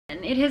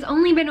It has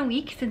only been a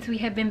week since we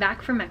have been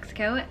back from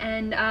Mexico,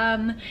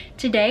 and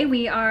today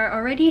we are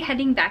already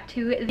heading back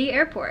to the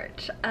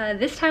airport.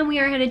 This time we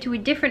are headed to a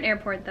different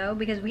airport though,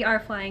 because we are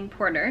flying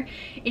Porter.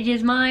 It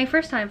is my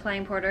first time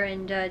flying Porter,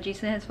 and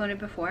Jason has flown it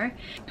before.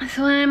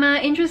 So I'm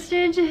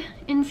interested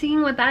in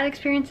seeing what that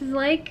experience is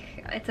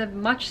like. It's a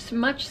much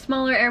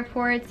smaller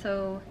airport,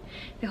 so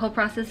the whole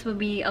process will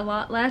be a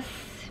lot less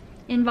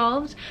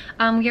involved.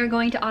 We are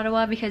going to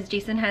Ottawa because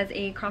Jason has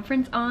a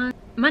conference on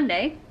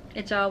Monday.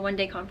 It's a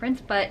one-day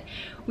conference, but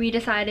we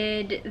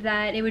decided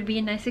that it would be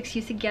a nice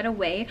excuse to get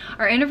away.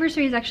 Our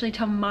anniversary is actually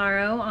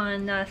tomorrow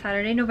on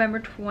Saturday, November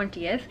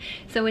 20th,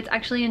 so it's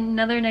actually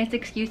another nice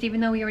excuse,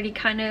 even though we already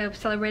kind of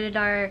celebrated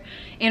our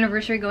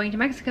anniversary going to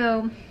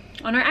Mexico.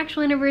 On our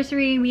actual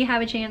anniversary, we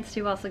have a chance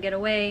to also get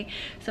away.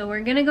 So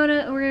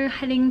we're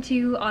heading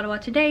to Ottawa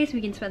today so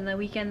we can spend the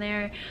weekend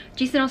there.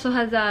 Jason also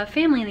has a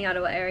family in the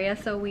Ottawa area,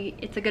 so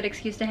it's a good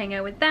excuse to hang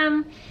out with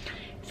them,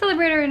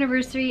 celebrate our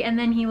anniversary, and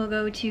then he will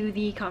go to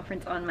the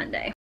conference on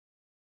Monday.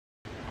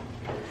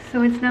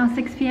 So it's now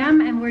 6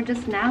 p.m. and we're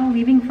just now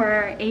leaving for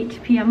our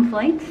 8 p.m.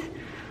 flight,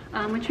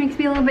 which makes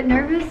me a little bit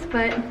nervous,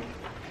 but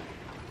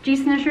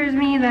Jason assures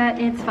me that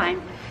it's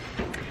fine.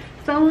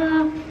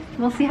 So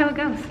we'll see how it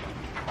goes.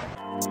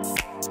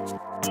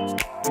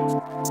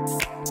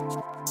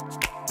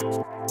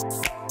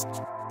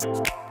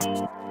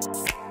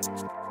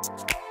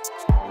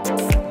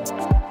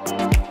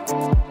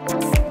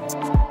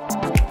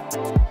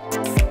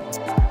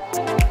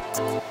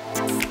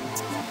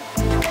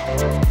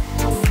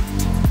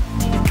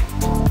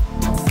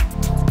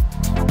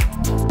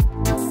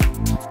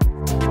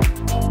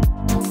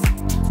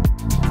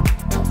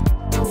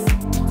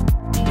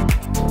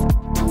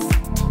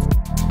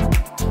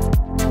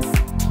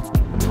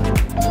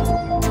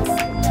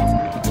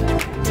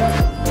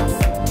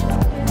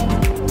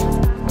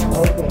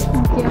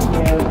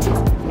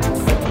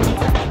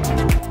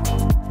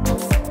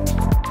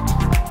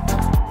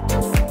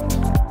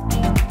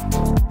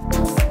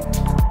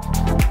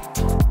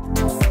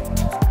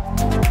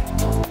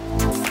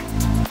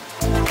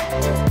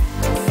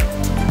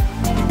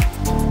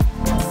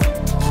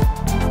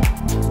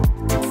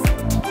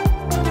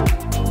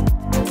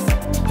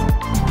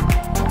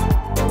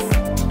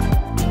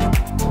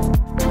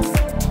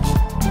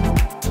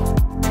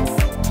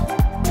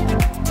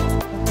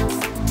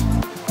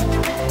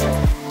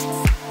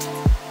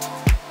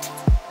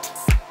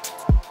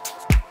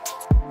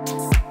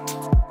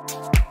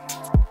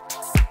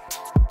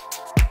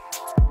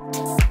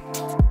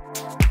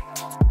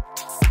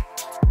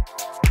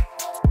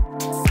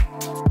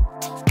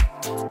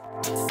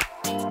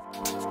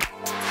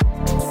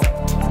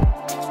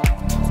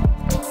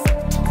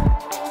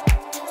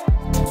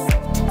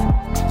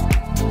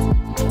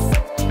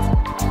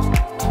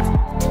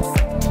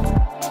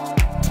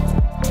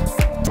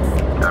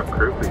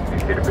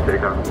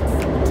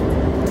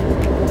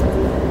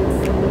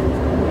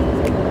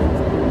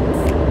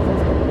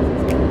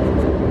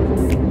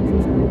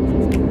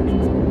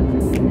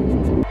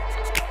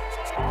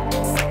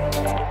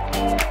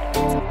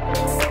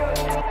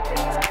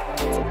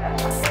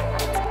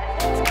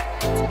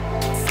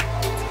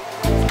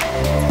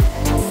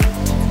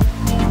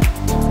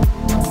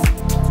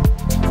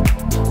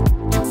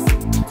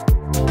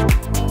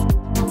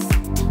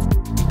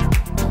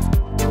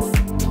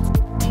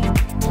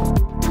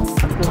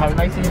 Have a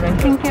nice evening.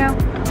 Thank you.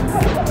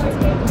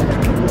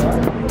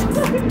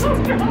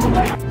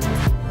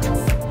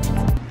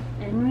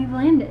 And we've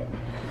landed.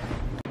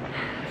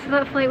 So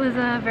that flight was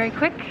very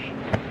quick,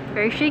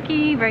 very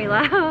shaky, very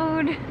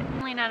loud.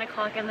 Only 9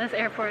 o'clock and this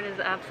airport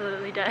is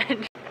absolutely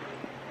dead.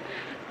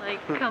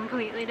 Like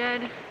completely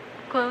dead.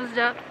 Closed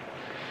up.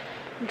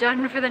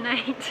 Done for the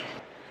night.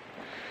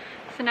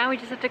 So now we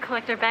just have to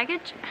collect our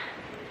baggage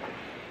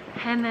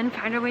and then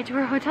find our way to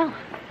our hotel.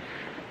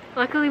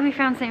 Luckily we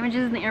found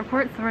sandwiches in the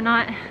airport, so we're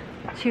not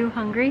too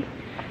hungry.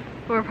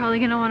 But we're probably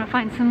gonna want to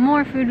find some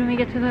more food when we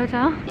get to the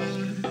hotel.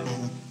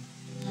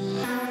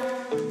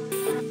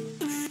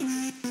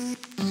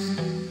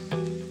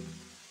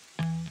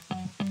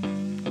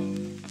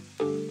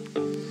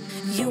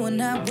 You and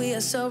I, we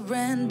are so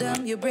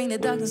random. You bring the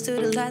darkness to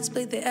the light,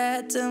 split the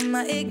atom.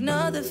 I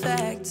ignore the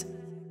fact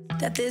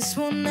that this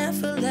will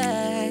never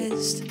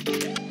last.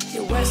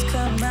 Your words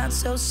come out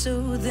so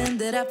soothing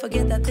that I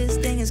forget that this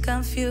thing is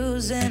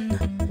confusing.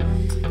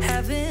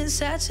 Having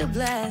such a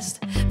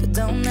blast, but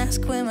don't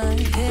ask where my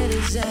head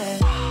is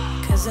at.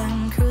 Cause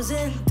I'm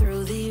cruising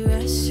through the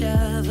rush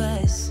of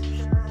us.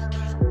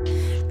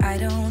 I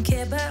don't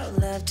care about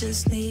love,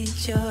 just need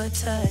your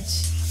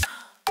touch.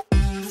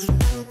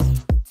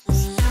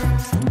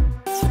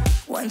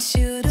 Want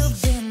you to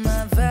be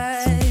my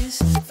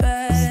vice,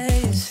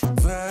 vice,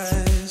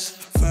 vice,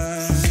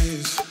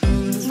 vice.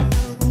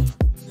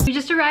 We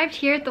just arrived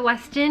here at the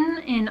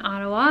Westin in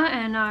Ottawa,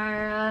 and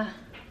our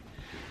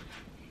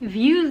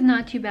view's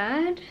not too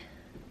bad.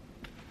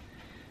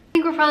 I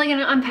think we're probably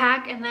gonna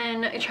unpack and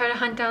then try to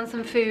hunt down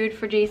some food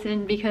for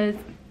Jason because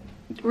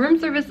room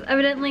service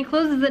evidently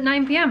closes at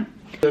 9 p.m.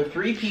 So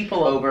 3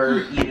 people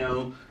over, you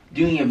know,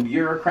 doing a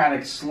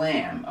bureaucratic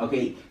slam.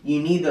 Okay,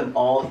 you need them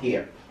all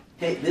here.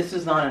 Okay, this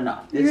is not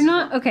enough. You're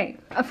not okay.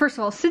 First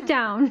of all, sit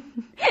down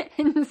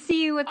and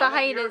see what the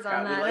height is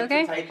on that. We like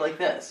okay. to type like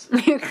this.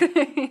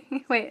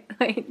 wait.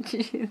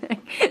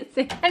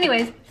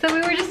 Anyways, so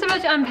we were just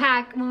about to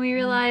unpack when we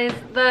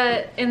realized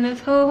that in this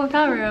whole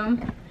hotel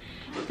room,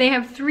 they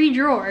have 3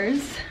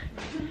 drawers.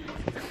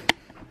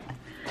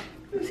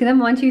 See them?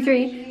 1, 2,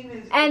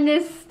 3, and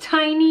this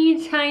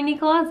tiny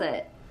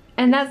closet,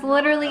 and that's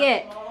literally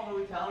it.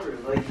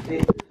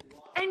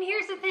 And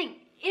here's the thing.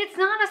 It's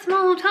not a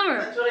small hotel room.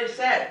 That's what I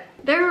said.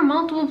 There are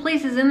multiple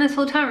places in this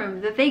hotel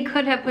room that they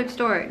could have put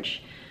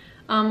storage.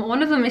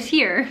 One of them is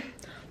here.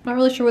 I'm not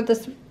really sure what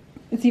this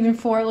is even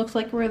for. It looks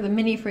like where the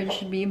mini fridge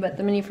should be, but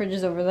the mini fridge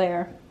is over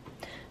there.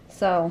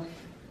 So,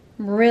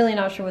 I'm really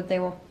not sure what they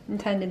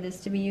intended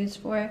this to be used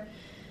for.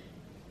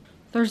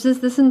 There's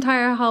this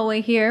entire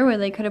hallway here where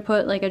they could have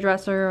put like a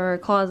dresser or a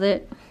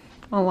closet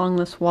along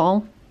this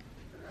wall.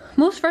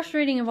 Most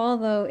frustrating of all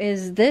though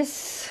is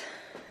this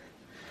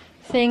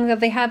thing that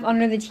they have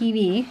under the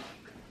TV,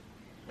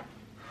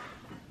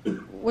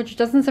 which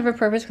doesn't serve a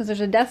purpose because there's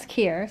a desk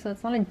here, so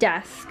it's not a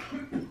desk.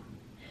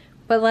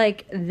 But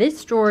like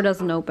this drawer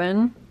doesn't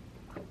open,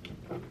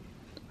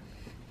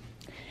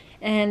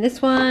 and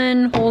this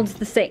one holds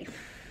the safe.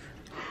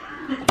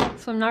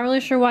 So I'm not really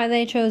sure why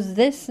they chose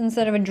this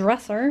instead of a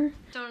dresser.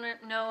 Don't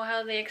know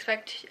how they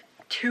expect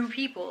 2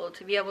 people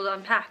to be able to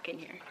unpack in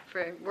here.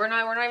 We're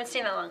not even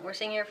staying that long. We're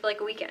staying here for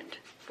like a weekend,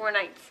 4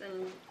 nights,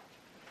 and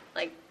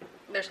like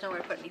there's nowhere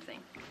to put anything.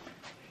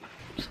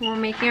 So we're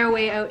making our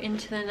way out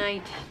into the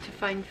night to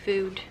find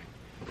food.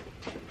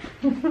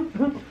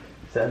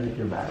 Sounded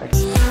dramatic.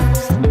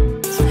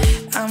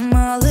 I'm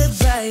all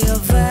about your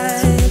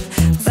vibe.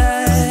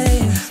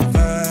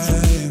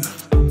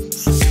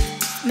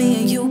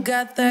 Me and you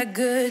got that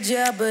good,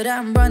 yeah, but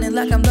I'm running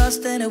like I'm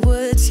lost in the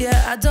woods,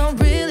 yeah. I don't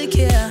really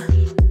care,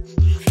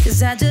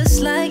 'cause I just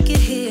like it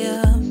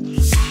here.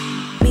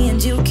 Me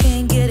and you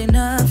can't get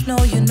enough,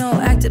 no, you know,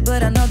 acted,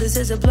 but I know this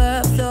is a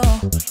bluff, though.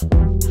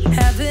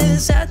 Having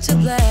such a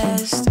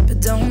blast,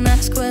 but don't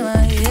ask where my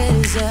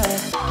head is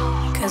at,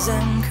 'cause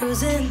I'm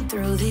cruising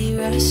through the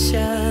rush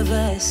of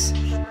us.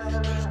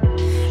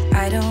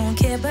 I don't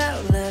care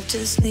about love,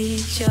 just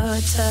need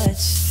your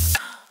touch.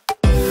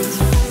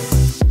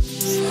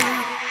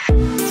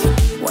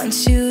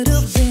 Want you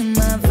to be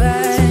my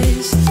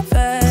vice.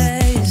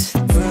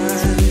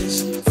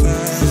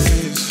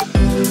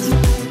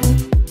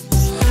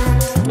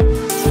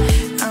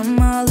 I'm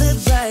all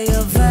about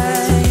your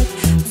vibe.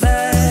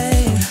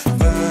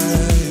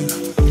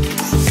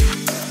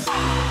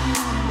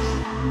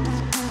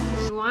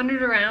 We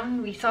wandered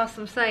around, we saw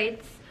some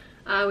sights.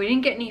 We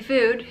didn't get any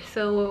food,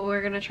 so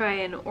we're gonna try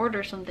and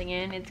order something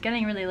in. It's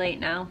getting really late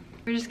now.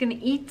 We're just gonna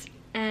eat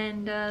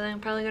and then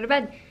probably go to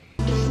bed.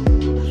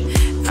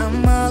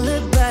 I'm all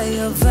about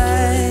your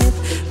vibe.